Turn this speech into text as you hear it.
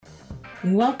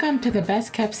Welcome to the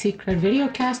Best Kept Secret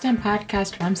videocast and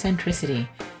podcast from Centricity.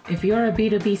 If you're a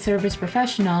B2B service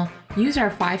professional, use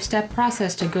our 5-step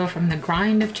process to go from the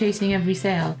grind of chasing every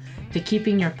sale to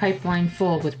keeping your pipeline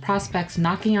full with prospects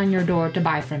knocking on your door to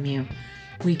buy from you.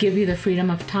 We give you the freedom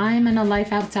of time and a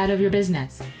life outside of your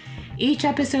business. Each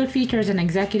episode features an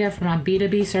executive from a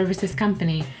B2B services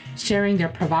company sharing their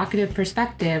provocative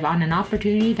perspective on an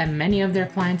opportunity that many of their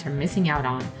clients are missing out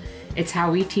on. It's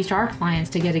how we teach our clients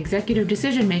to get executive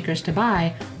decision makers to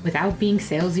buy without being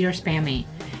salesy or spammy.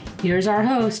 Here's our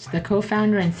host, the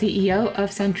co-founder and CEO of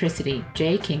Centricity,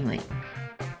 Jay Kingley.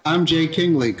 I'm Jay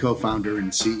Kingley, co-founder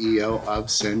and CEO of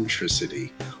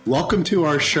Centricity. Welcome to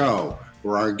our show,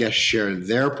 where our guests share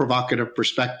their provocative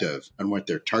perspective on what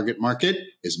their target market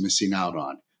is missing out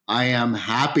on. I am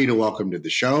happy to welcome to the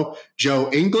show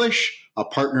Joe English, a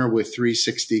partner with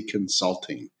 360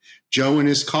 Consulting. Joe and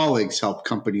his colleagues help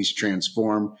companies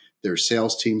transform their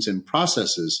sales teams and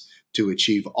processes to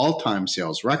achieve all-time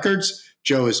sales records.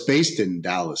 Joe is based in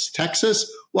Dallas, Texas.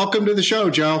 Welcome to the show,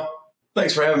 Joe.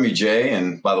 Thanks for having me, Jay.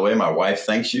 And by the way, my wife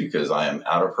thanks you because I am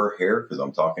out of her hair because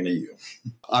I'm talking to you.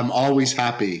 I'm always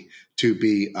happy to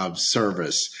be of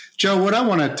service. Joe, what I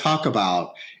want to talk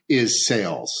about is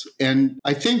sales. And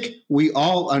I think we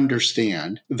all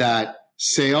understand that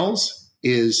sales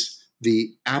is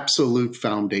the absolute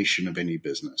foundation of any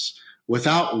business.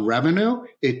 Without revenue,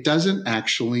 it doesn't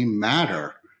actually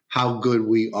matter how good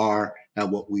we are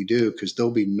at what we do because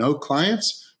there'll be no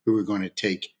clients who are going to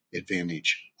take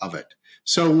advantage of it.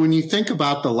 So when you think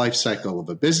about the life cycle of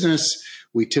a business,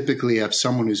 we typically have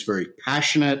someone who's very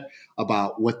passionate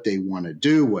about what they want to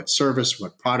do, what service,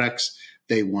 what products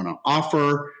they want to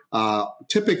offer.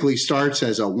 Typically starts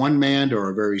as a one-man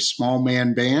or a very small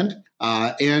man band.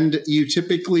 And you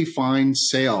typically find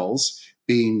sales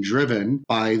being driven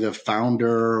by the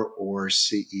founder or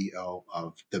CEO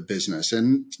of the business.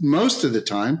 And most of the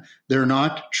time, they're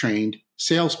not trained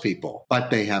salespeople,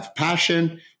 but they have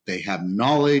passion, they have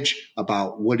knowledge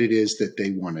about what it is that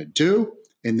they want to do,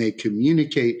 and they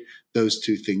communicate those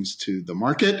two things to the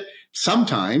market.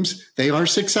 Sometimes they are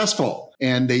successful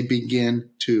and they begin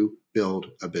to build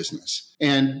a business.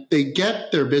 And they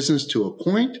get their business to a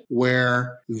point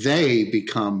where they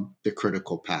become the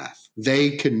critical path.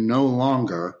 They can no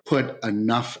longer put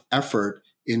enough effort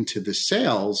into the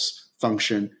sales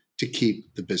function to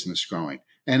keep the business growing.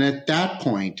 And at that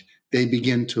point, they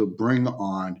begin to bring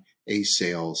on a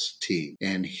sales team.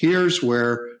 And here's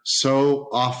where so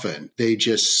often they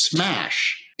just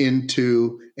smash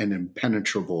into an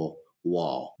impenetrable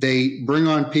wall. They bring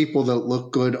on people that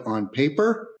look good on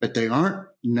paper, but they aren't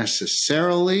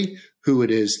necessarily who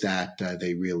it is that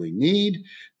they really need.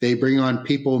 They bring on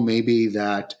people maybe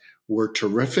that were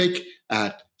terrific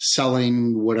at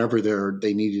selling whatever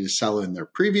they needed to sell in their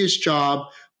previous job,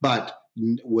 but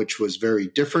which was very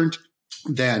different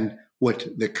than what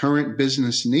the current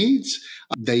business needs.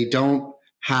 They don't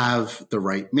have the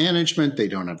right management. They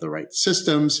don't have the right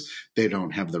systems. They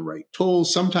don't have the right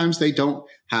tools. Sometimes they don't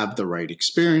have the right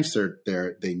experience.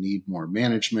 They need more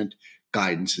management,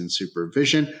 guidance, and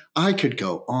supervision. I could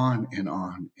go on and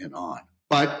on and on.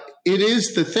 But it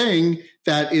is the thing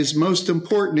that is most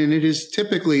important, and it is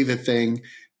typically the thing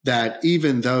that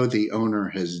even though the owner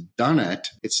has done it,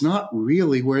 it's not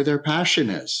really where their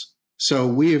passion is. So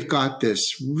we have got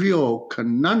this real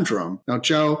conundrum. Now,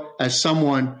 Joe, as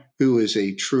someone who is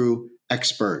a true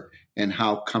expert in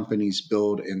how companies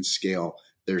build and scale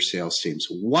their sales teams,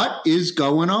 what is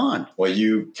going on? Well,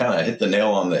 you kind of hit the nail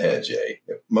on the head, Jay.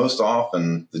 Most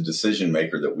often, the decision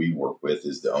maker that we work with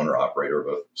is the owner operator of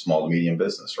a small to medium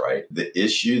business, right? The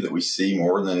issue that we see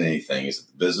more than anything is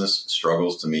that the business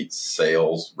struggles to meet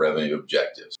sales revenue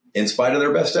objectives in spite of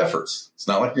their best efforts. It's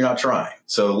not like you're not trying.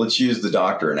 So let's use the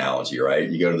doctor analogy, right?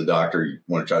 You go to the doctor, you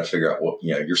want to try to figure out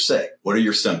you're sick. What are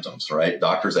your symptoms, right?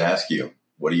 Doctors ask you,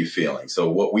 what are you feeling? So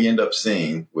what we end up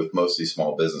seeing with most of these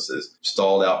small businesses,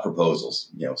 stalled out proposals,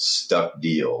 stuck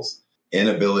deals,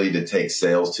 inability to take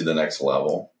sales to the next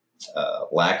level,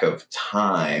 lack of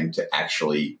time to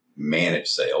actually manage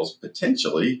sales.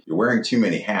 Potentially, you're wearing too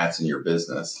many hats in your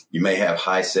business. You may have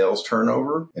high sales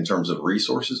turnover in terms of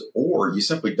resources, or you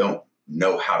simply don't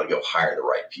know how to go hire the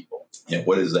right people.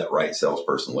 What does that right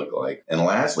salesperson look like? And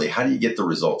lastly, how do you get the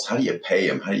results? How do you pay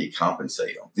them? How do you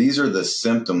compensate them? These are the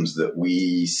symptoms that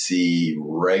we see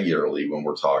regularly when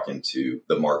we're talking to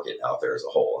the market out there as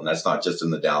a whole. And that's not just in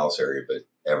the Dallas area, but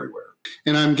everywhere.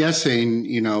 And I'm guessing,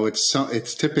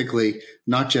 it's typically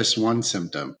not just one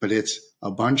symptom, but it's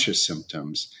a bunch of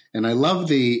symptoms. And I love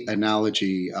the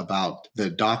analogy about the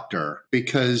doctor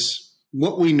because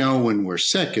what we know when we're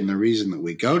sick and the reason that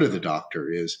we go to the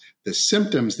doctor is the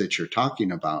symptoms that you're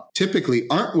talking about typically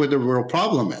aren't where the real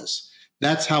problem is.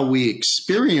 That's how we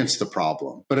experience the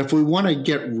problem. But if we want to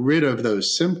get rid of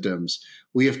those symptoms,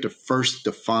 we have to first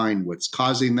define what's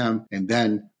causing them, and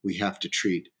then we have to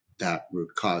treat that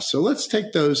root cause. So let's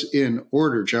take those in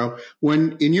order, Joe.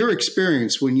 When, in your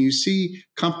experience, when you see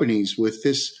companies with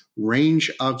this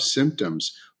range of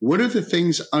symptoms, what are the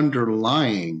things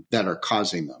underlying that are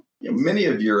causing them? Many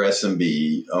of your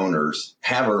SMB owners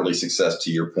have early success,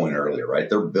 to your point earlier, right?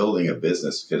 They're building a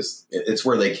business because it's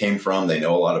where they came from. They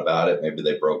know a lot about it. Maybe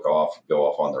they go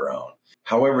off on their own.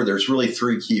 However, there's really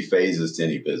three key phases to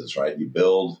any business, right? You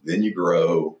build, then you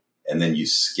grow, and then you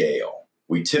scale.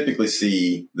 We typically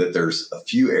see that there's a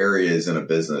few areas in a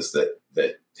business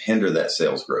that hinder that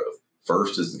sales growth.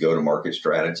 First is the go-to-market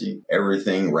strategy,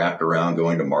 everything wrapped around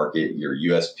going to market, your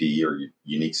USP or your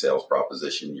unique sales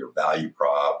proposition, your value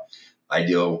prop,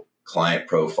 ideal client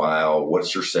profile,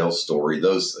 what's your sales story,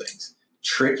 those things.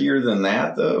 Trickier than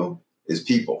that, though, is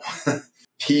people.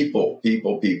 People.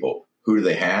 Who do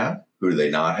they have? Who do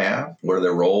they not have? What are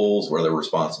their roles? What are their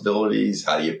responsibilities?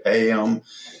 How do you pay them?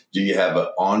 Do you have an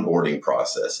onboarding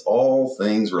process? All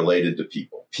things related to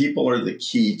people. People are the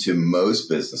key to most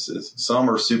businesses. Some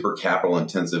are super capital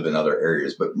intensive in other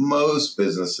areas, but most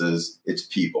businesses, it's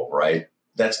people, right?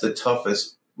 That's the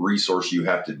toughest resource you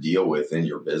have to deal with in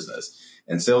your business.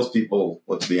 And salespeople,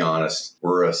 let's be honest,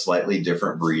 we're a slightly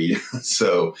different breed.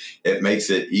 So it makes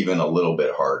it even a little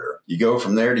bit harder. You go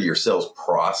from there to your sales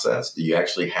process. Do you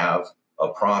actually have a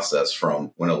process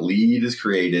from when a lead is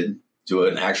created to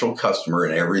an actual customer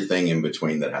and everything in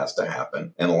between that has to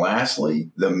happen? And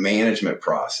lastly, the management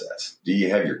process. Do you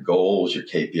have your goals, your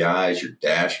KPIs, your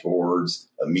dashboards,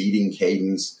 a meeting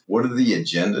cadence? What are the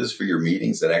agendas for your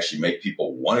meetings that actually make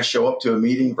people want to show up to a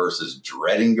meeting versus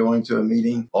dreading going to a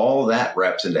meeting? All that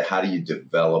wraps into how do you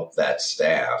develop that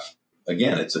staff?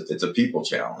 Again, it's a people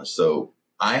challenge. So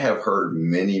I have heard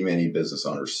many business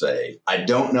owners say, I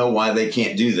don't know why they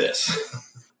can't do this.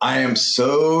 I am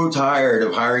so tired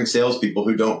of hiring salespeople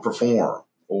who don't perform,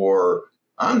 or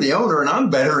I'm the owner and I'm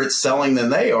better at selling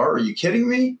than they are. Are you kidding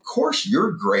me? Of course,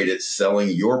 you're great at selling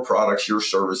your products, your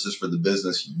services for the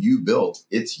business you built.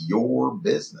 It's your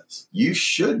business. You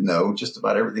should know just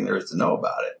about everything there is to know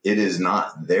about it. It is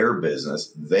not their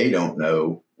business. They don't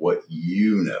know what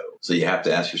you know. So you have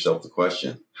to ask yourself the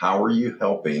question, how are you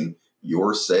helping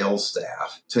your sales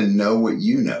staff to know what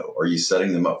you know? Are you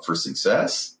setting them up for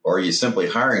success? Or are you simply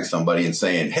hiring somebody and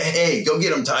saying, hey, go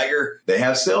get them, Tiger. They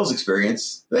have sales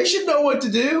experience. They should know what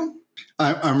to do.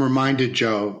 I'm reminded,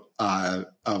 Joe,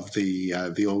 of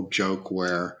the old joke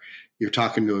where you're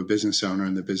talking to a business owner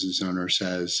and the business owner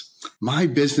says, my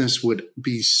business would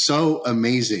be so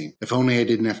amazing if only I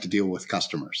didn't have to deal with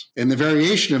customers. And the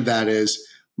variation of that is,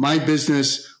 my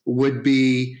business would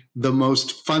be the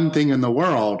most fun thing in the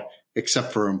world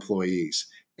except for employees.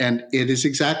 And it is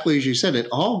exactly as you said, it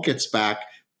all gets back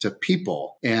to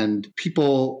people, and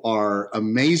people are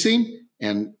amazing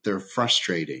and they're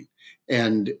frustrating.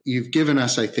 And you've given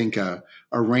us, I think, a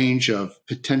range of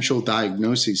potential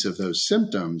diagnoses of those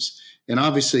symptoms. And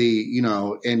obviously,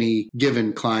 any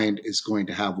given client is going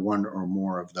to have one or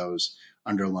more of those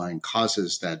underlying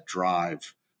causes that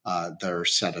drive their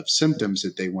set of symptoms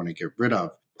that they want to get rid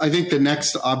of. I think the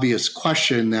next obvious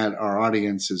question that our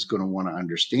audience is going to want to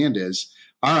understand is,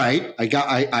 all right,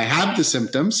 I have the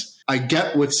symptoms. I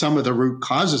get what some of the root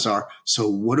causes are. So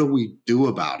what do we do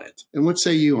about it? And what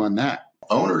say you on that?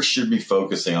 Owners should be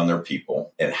focusing on their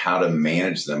people and how to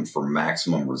manage them for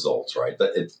maximum results, right?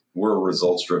 We're a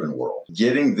results-driven world.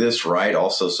 Getting this right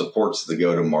also supports the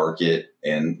go-to-market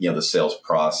and the sales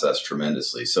process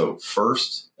tremendously. So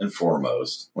first and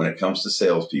foremost, when it comes to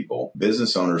salespeople,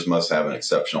 business owners must have an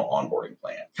exceptional onboarding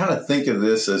plan. Kind of think of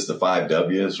this as the 5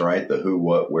 W's, right? The who,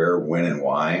 what, where, when, and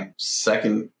why.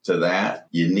 Second to that,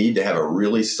 you need to have a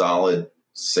really solid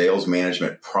sales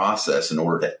management process in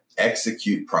order to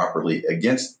execute properly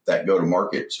against that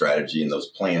go-to-market strategy and those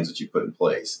plans that you put in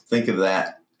place. Think of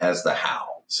that as the how.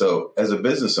 So as a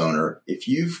business owner, if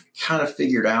you've kind of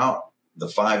figured out the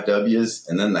 5 W's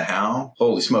and then the how,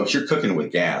 holy smokes, you're cooking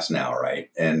with gas now, right?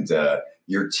 And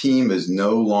your team is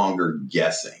no longer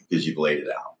guessing because you've laid it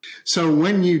out. So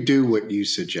when you do what you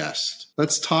suggest,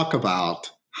 let's talk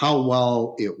about how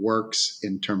well it works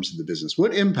in terms of the business.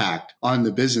 What impact on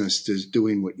the business does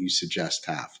doing what you suggest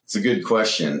have? It's a good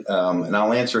question. And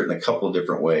I'll answer it in a couple of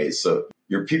different ways. So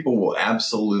your people will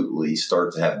absolutely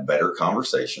start to have better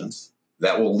conversations.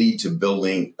 That will lead to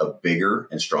building a bigger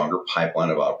and stronger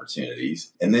pipeline of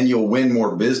opportunities. And then you'll win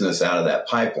more business out of that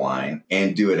pipeline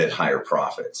and do it at higher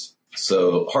profits.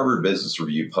 So Harvard Business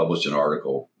Review published an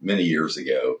article many years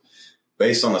ago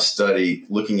based on a study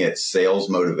looking at sales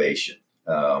motivation,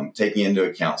 taking into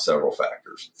account several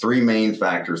factors. Three main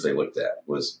factors they looked at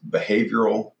was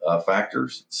behavioral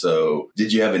factors. So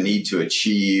did you have a need to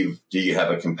achieve? Do you have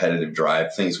a competitive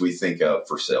drive? Things we think of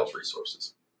for sales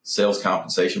resources. Sales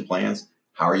compensation plans.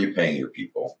 How are you paying your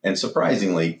people? And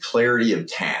surprisingly, clarity of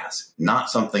task,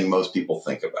 not something most people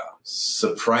think about.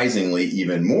 Surprisingly,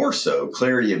 even more so,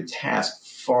 clarity of task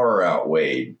far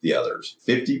outweighed the others.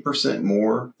 50%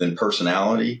 more than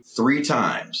personality, 3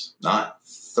 times, not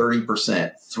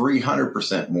 30%,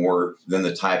 300% more than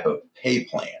the type of pay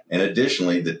plan. And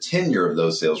additionally, the tenure of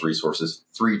those sales resources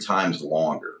 3 times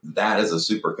longer. That is a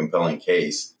super compelling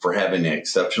case for having an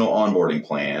exceptional onboarding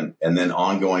plan and then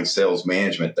ongoing sales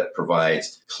management that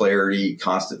provides clarity,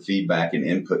 constant feedback, and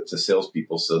input to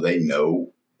salespeople so they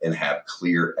know and have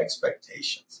clear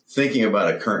expectations. Thinking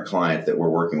about a current client that we're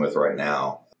working with right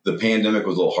now, the pandemic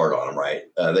was a little hard on them, right?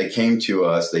 They came to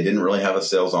us. They didn't really have a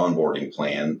sales onboarding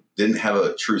plan, didn't have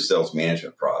a true sales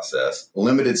management process,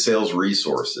 limited sales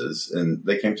resources. And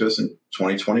they came to us in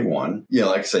 2021.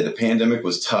 Like I say, the pandemic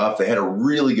was tough. They had a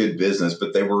really good business,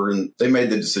 but they made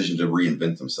the decision to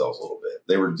reinvent themselves a little bit.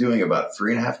 They were doing about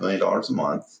 $3.5 million a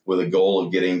month with a goal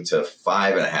of getting to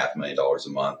 $5.5 million a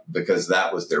month because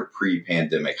that was their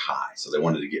pre-pandemic high. So they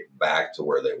wanted to get back to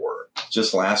where they were.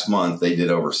 Just last month, they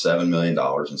did over $7 million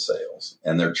in sales,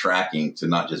 and they're tracking to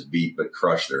not just beat, but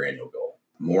crush their annual goal.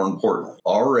 More importantly,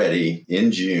 already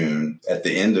in June, at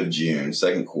the end of June,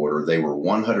 second quarter, they were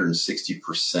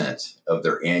 160% of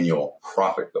their annual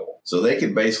profit goal. So they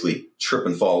could basically trip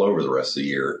and fall over the rest of the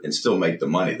year and still make the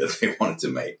money that they wanted to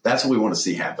make. That's what we want to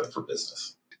see happen for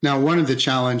business. Now, one of the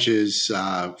challenges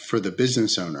for the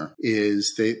business owner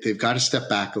is they've got to step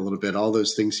back a little bit. All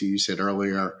those things you said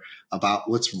earlier about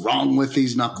what's wrong with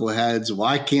these knuckleheads,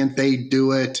 why can't they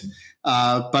do it?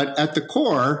 But at the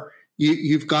core,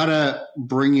 you've got to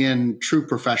bring in true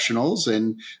professionals,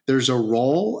 and there's a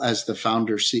role as the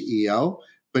founder CEO,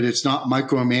 but it's not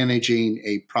micromanaging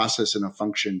a process and a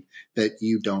function that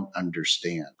you don't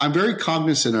understand. I'm very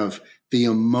cognizant of the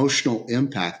emotional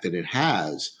impact that it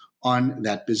has on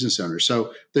that business owner.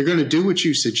 So they're going to do what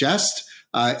you suggest.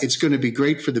 It's going to be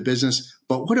great for the business,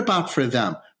 but what about for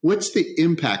them? What's the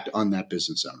impact on that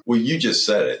business owner? Well, you just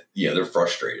said it. Yeah, they're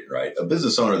frustrated, right? A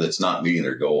business owner that's not meeting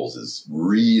their goals is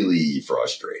really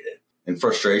frustrated. And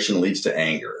frustration leads to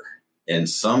anger. And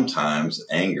sometimes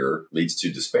anger leads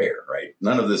to despair, right?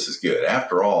 None of this is good.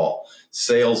 After all,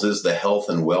 sales is the health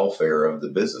and welfare of the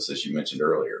business, as you mentioned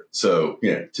earlier. So,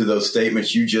 to those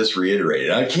statements you just reiterated,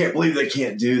 I can't believe they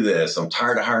can't do this. I'm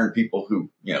tired of hiring people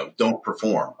who, don't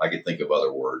perform. I could think of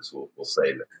other words we'll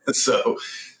say that. So,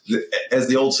 as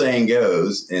the old saying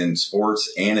goes, in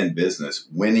sports and in business,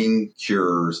 winning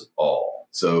cures all.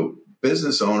 So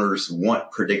business owners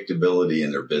want predictability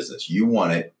in their business. You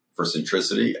want it for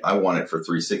Centricity. I want it for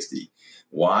 360.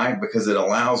 Why? Because it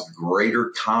allows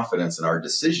greater confidence in our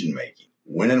decision making,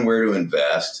 when and where to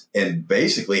invest, and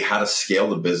basically how to scale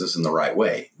the business in the right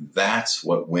way. That's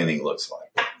what winning looks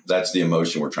like. That's the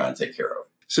emotion we're trying to take care of.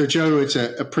 So, Joe, it's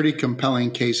a pretty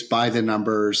compelling case by the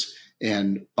numbers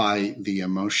and by the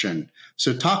emotion.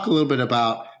 So talk a little bit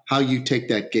about how you take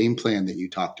that game plan that you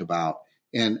talked about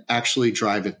and actually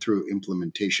drive it through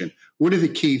implementation. What are the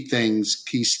key things,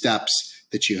 key steps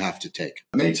that you have to take?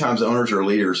 Many times owners or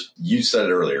leaders, you said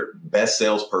it earlier, best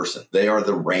salesperson, they are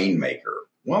the rainmaker.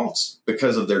 Well, it's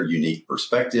because of their unique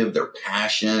perspective, their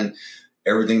passion,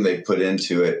 everything they put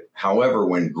into it. However,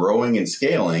 when growing and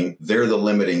scaling, they're the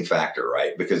limiting factor,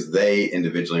 right? Because they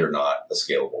individually are not a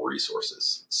scalable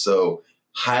resources. So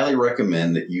highly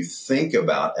recommend that you think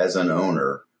about, as an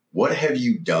owner, what have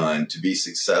you done to be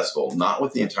successful, not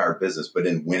with the entire business, but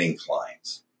in winning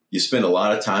clients? You spend a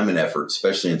lot of time and effort,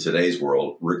 especially in today's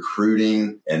world,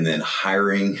 recruiting and then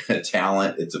hiring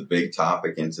talent. It's a big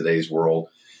topic in today's world.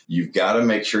 You've got to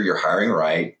make sure you're hiring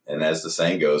right. And as the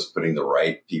saying goes, putting the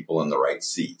right people in the right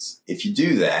seats. If you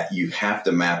do that, you have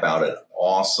to map out an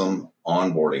awesome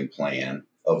onboarding plan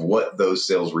of what those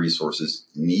sales resources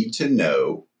need to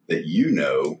know that you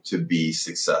know to be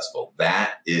successful.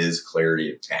 That is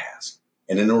clarity of task.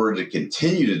 And in order to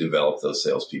continue to develop those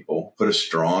salespeople, put a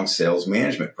strong sales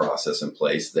management process in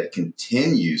place that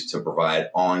continues to provide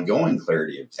ongoing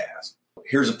clarity of task.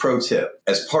 Here's a pro tip.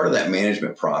 As part of that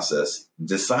management process,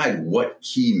 decide what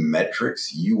key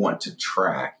metrics you want to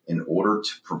track in order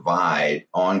to provide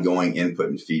ongoing input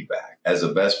and feedback. As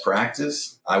a best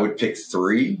practice, I would pick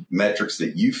 3 metrics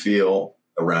that you feel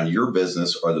around your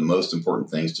business are the most important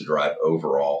things to drive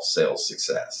overall sales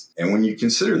success. And when you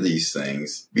consider these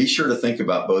things, be sure to think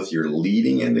about both your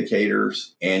leading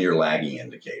indicators and your lagging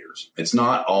indicators. It's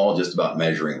not all just about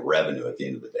measuring revenue at the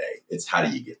end of the day. It's how do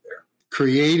you get there?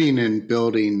 Creating and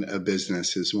building a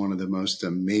business is one of the most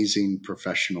amazing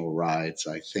professional rides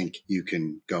I think you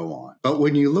can go on. But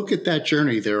when you look at that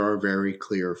journey, there are very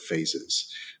clear phases.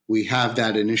 We have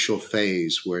that initial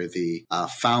phase where the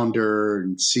founder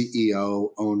and CEO,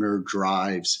 owner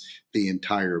drives the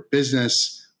entire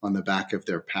business on the back of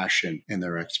their passion and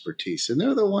their expertise. And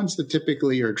they're the ones that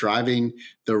typically are driving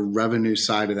the revenue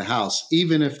side of the house,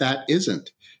 even if that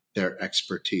isn't their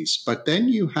expertise. But then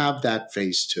you have that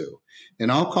phase two. And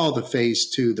I'll call the phase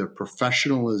two the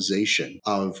professionalization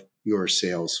of your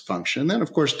sales function. And then,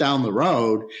 of course, down the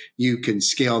road, you can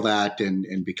scale that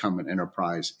and become an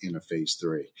enterprise in a phase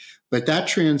three. But that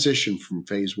transition from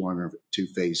phase one to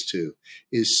phase two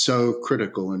is so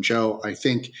critical. And Joe, I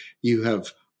think you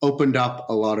have opened up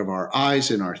a lot of our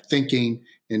eyes and our thinking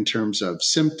in terms of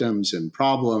symptoms and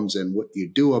problems and what you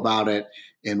do about it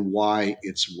and why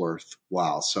it's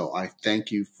worthwhile. So I thank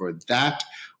you for that.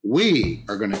 We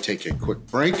are going to take a quick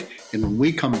break, and when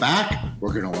we come back,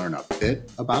 we're going to learn a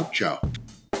bit about Joe.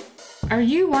 Are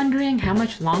you wondering how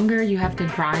much longer you have to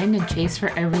grind and chase for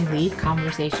every lead,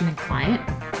 conversation, and client?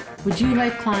 Would you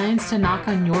like clients to knock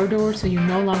on your door so you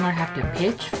no longer have to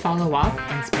pitch, follow up,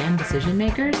 and spam decision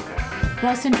makers?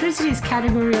 Well, Centricity's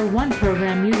Category 01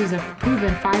 program uses a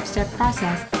proven 5-step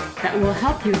process that will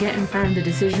help you get in front of the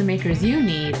decision makers you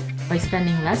need by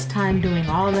spending less time doing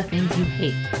all the things you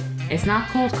hate. It's not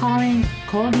cold calling,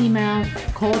 cold email,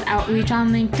 cold outreach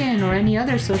on LinkedIn or any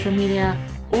other social media,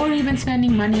 or even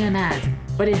spending money on ads.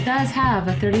 But it does have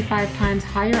a 35 times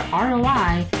higher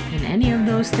ROI than any of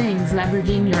those things,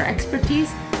 leveraging your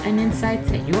expertise and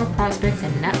insights that your prospects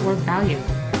and network value.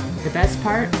 The best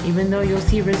part, even though you'll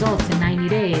see results in 90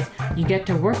 days, you get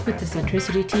to work with the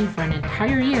Centricity team for an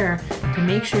entire year to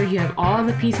make sure you have all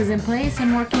the pieces in place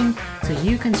and working so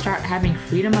you can start having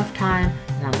freedom of time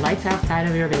and a life outside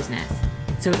of your business.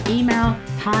 So email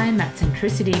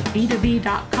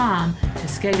time@centricityb2b.com to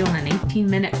schedule an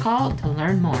 18-minute call to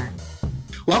learn more.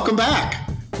 Welcome back.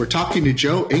 We're talking to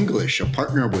Joe English, a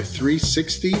partner with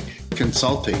 360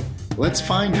 Consulting. Let's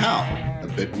find out a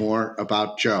bit more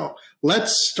about Joe.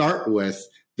 Let's start with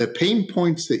the pain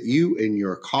points that you and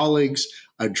your colleagues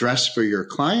address for your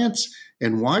clients,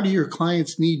 and why do your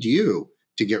clients need you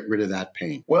to get rid of that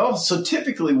pain? Well, so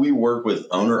typically we work with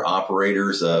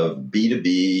owner-operators of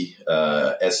B2B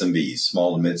SMBs,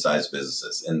 small to mid-sized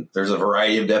businesses. And there's a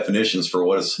variety of definitions for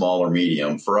what is small or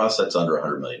medium. For us, that's under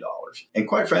 $100 million. And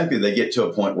quite frankly, they get to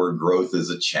a point where growth is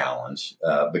a challenge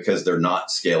because they're not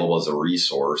scalable as a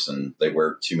resource and they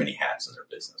wear too many hats in their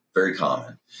business. Very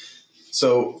common.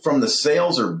 So from the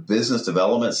sales or business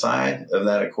development side of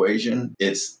that equation,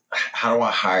 it's how do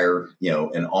I hire,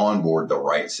 and onboard the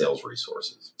right sales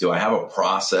resources? Do I have a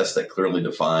process that clearly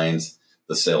defines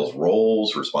the sales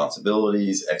roles,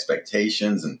 responsibilities,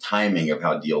 expectations, and timing of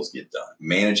how deals get done?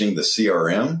 Managing the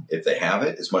CRM, if they have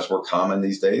it, is much more common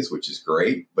these days, which is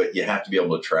great, but you have to be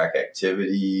able to track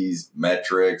activities,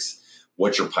 metrics.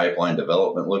 What's your pipeline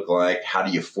development look like? How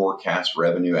do you forecast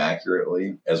revenue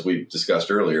accurately? As we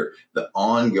discussed earlier, the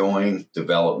ongoing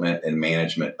development and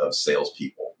management of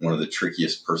salespeople, one of the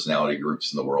trickiest personality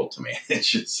groups in the world to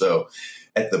manage. So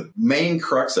at the main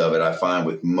crux of it, I find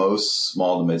with most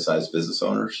small to mid-sized business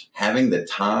owners, having the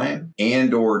time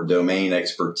and or domain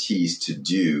expertise to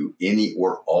do any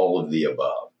or all of the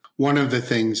above. One of the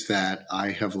things that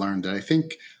I have learned that I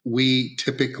think we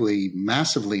typically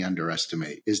massively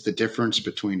underestimate is the difference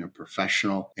between a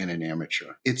professional and an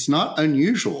amateur. It's not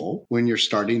unusual when you're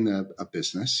starting a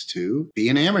business to be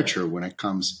an amateur when it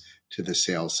comes to the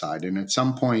sales side. And at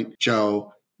some point,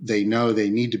 Joe, they know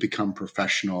they need to become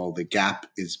professional. The gap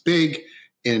is big,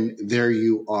 and there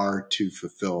you are to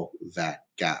fulfill that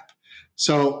gap.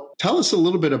 So tell us a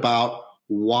little bit about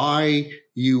why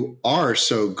you are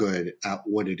so good at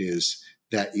what it is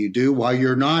that you do, why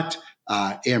you're not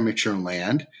amateur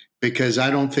land, because I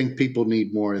don't think people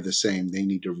need more of the same. They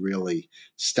need to really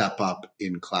step up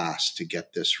in class to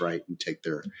get this right and take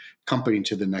their company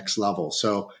to the next level.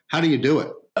 So how do you do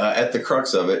it? At the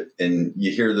crux of it, and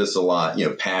you hear this a lot,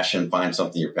 passion, find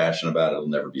something you're passionate about. It'll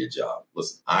never be a job.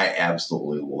 Listen, I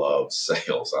absolutely love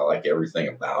sales. I like everything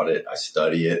about it. I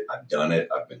study it. I've done it.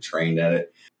 I've been trained at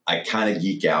it. I kind of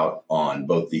geek out on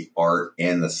both the art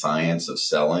and the science of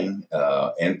selling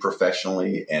and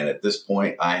professionally. And at this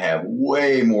point, I have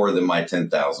way more than my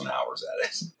 10,000 hours at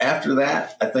it. After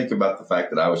that, I think about the fact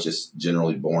that I was just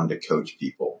generally born to coach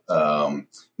people.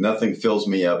 Nothing fills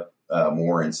me up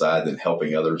more inside than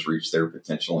helping others reach their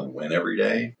potential and win every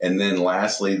day. And then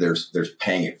lastly, there's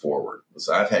paying it forward.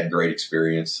 So I've had great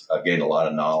experience. I've gained a lot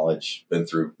of knowledge, been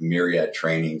through myriad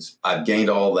trainings. I've gained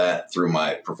all that through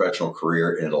my professional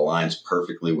career, and it aligns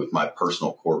perfectly with my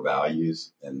personal core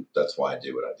values. And that's why I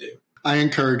do what I do. I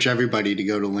encourage everybody to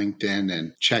go to LinkedIn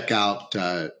and check out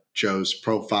Joe's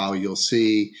profile. You'll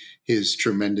see his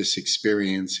tremendous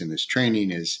experience in his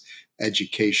training, his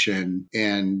education,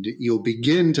 and you'll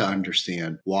begin to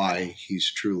understand why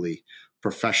he's truly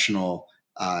professional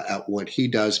at what he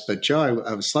does. But Joe, I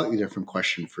have a slightly different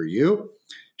question for you.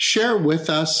 Share with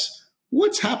us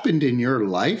what's happened in your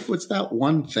life. What's that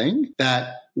one thing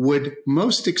that would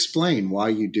most explain why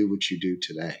you do what you do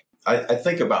today? I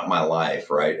think about my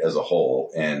life, right, as a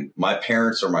whole, and my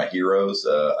parents are my heroes.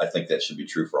 I think that should be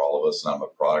true for all of us, and I'm a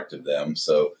product of them.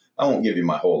 So I won't give you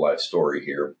my whole life story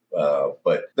here,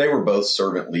 but they were both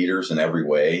servant leaders in every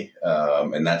way,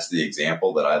 and that's the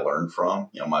example that I learned from.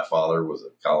 You know, my father was a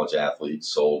college athlete,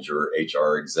 soldier,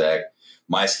 HR exec,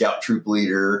 my Scout troop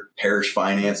leader, parish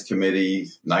finance committee,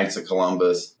 Knights of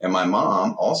Columbus, and my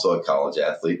mom, also a college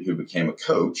athlete who became a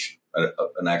coach,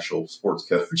 an actual sports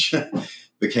coach,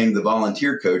 became the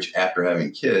volunteer coach after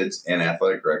having kids and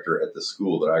athletic director at the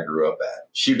school that I grew up at.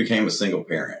 She became a single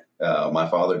parent. My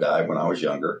father died when I was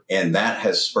younger, and that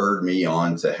has spurred me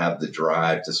on to have the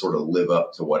drive to sort of live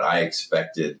up to what I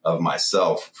expected of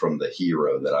myself from the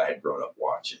hero that I had grown up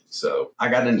watching. So I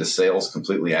got into sales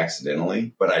completely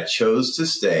accidentally, but I chose to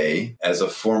stay. As a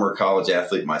former college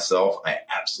athlete myself, I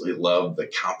absolutely love the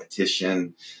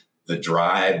competition, the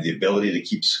drive, the ability to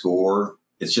keep score.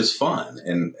 It's just fun.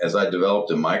 And as I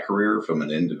developed in my career from an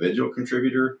individual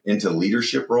contributor into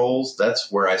leadership roles,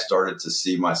 that's where I started to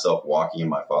see myself walking in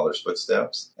my father's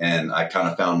footsteps. And I kind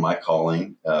of found my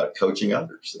calling coaching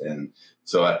others. And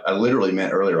so I literally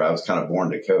meant earlier, I was kind of born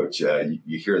to coach.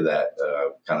 You hear that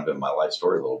kind of in my life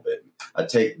story a little bit. I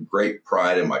take great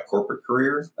pride in my corporate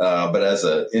career, but as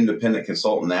an independent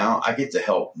consultant now, I get to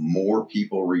help more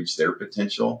people reach their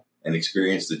potential and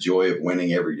experience the joy of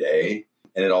winning every day.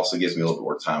 And it also gives me a little bit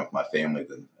more time with my family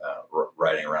than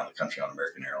riding around the country on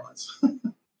American Airlines.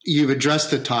 You've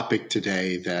addressed a topic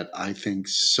today that I think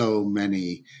so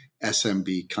many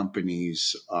SMB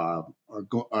companies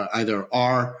either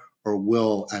are or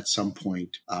will at some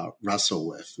point wrestle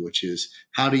with, which is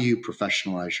how do you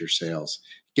professionalize your sales,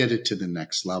 get it to the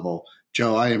next level?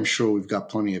 Joe, I am sure we've got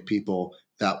plenty of people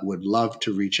that would love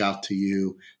to reach out to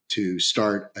you to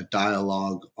start a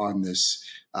dialogue on this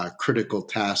critical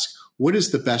task. What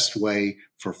is the best way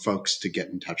for folks to get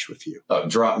in touch with you?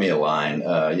 Drop me a line.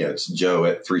 It's Joe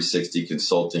at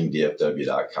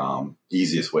 360consultingdfw.com.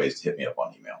 Easiest way is to hit me up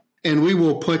on email. And we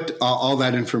will put all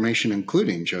that information,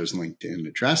 including Joe's LinkedIn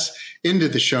address, into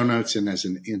the show notes and as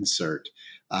an insert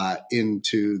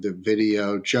into the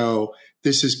video. Joe,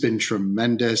 this has been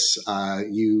tremendous.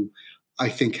 You, I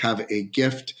think, have a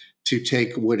gift to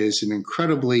take what is an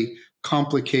incredibly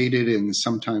complicated and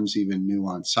sometimes even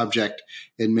nuanced subject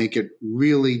and make it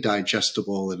really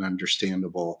digestible and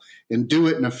understandable, and do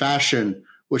it in a fashion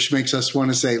which makes us want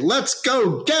to say, let's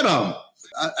go get them.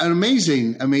 An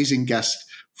amazing, amazing guest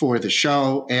for the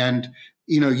show. And,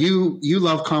 you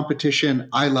love competition.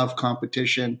 I love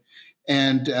competition.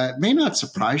 And it may not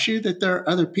surprise you that there are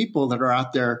other people that are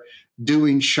out there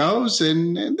doing shows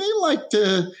and they like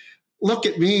to look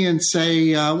at me and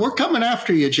say, we're coming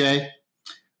after you, Jay.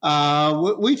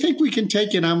 We think we can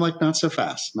take it. And I'm like, not so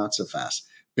fast, not so fast.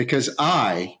 Because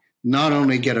I not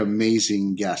only get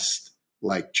amazing guests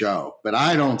like Joe, but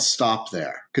I don't stop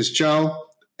there. Because Joe,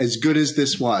 as good as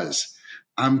this was,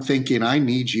 I'm thinking I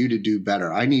need you to do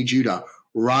better. I need you to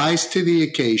rise to the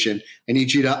occasion. I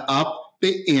need you to up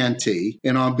the ante.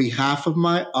 And on behalf of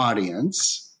my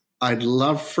audience, I'd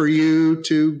love for you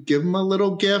to give them a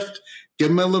little gift, give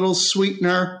them a little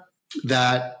sweetener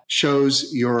that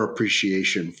shows your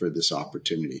appreciation for this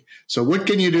opportunity. So what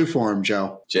can you do for him,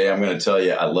 Joe? Jay, I'm going to tell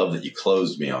you, I love that you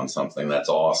closed me on something. That's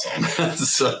awesome.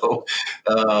 So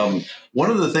one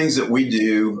of the things that we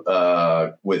do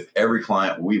with every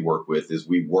client we work with is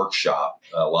we workshop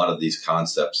a lot of these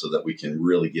concepts so that we can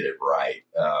really get it right.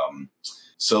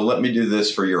 So let me do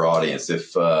this for your audience.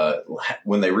 If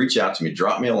when they reach out to me,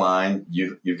 drop me a line.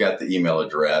 You've got the email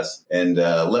address, and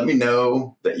let me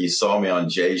know that you saw me on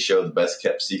Jay's show, The Best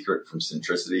Kept Secret from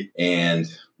Centricity, and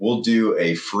we'll do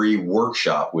a free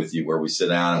workshop with you where we sit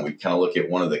down and we kind of look at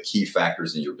one of the key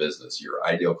factors in your business, your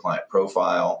ideal client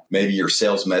profile, maybe your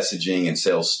sales messaging and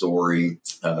sales story,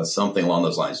 something along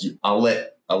those lines. I'll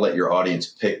let your audience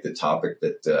pick the topic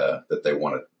that they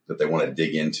want to that they want to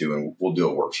dig into, and we'll do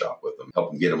a workshop with them,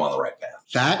 help them get them on the right path.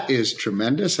 That is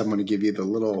tremendous. I'm going to give you the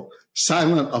little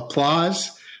silent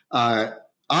applause.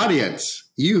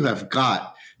 Audience, you have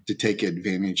got to take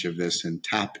advantage of this and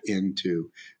tap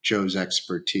into Joe's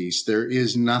expertise. There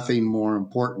is nothing more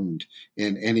important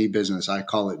in any business. I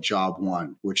call it job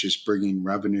one, which is bringing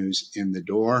revenues in the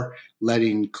door,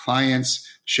 letting clients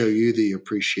show you the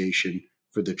appreciation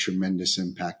for the tremendous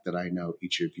impact that I know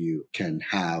each of you can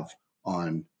have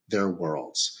on their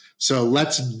worlds. So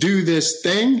let's do this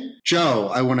thing.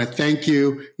 Joe, I want to thank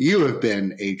you. You have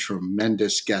been a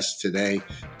tremendous guest today.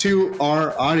 To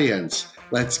our audience,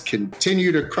 let's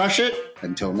continue to crush it.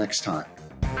 Until next time.